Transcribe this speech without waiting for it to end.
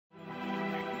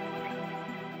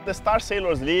The Star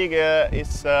Sailors League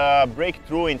is a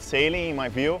breakthrough in sailing, in my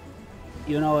view.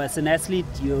 You know, as an athlete,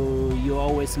 you're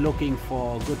always looking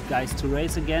for good guys to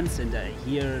race against, and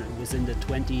here within the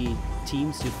 20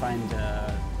 teams you find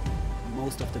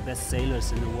most of the best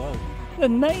sailors in the world. The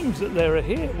names that there are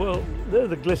here, well, they're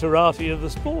the glitterati of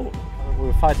the sport.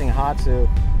 We're fighting hard to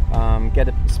get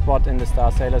a spot in the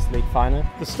Star Sailors League final.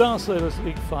 The Star Sailors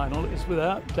League final is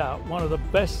without doubt one of the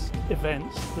best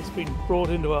events that's been brought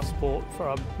into our sport for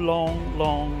a long,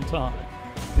 long time.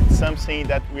 It's something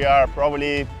that we are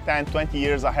probably 10-20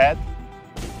 years ahead.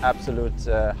 Absolute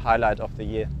highlight of the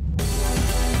year.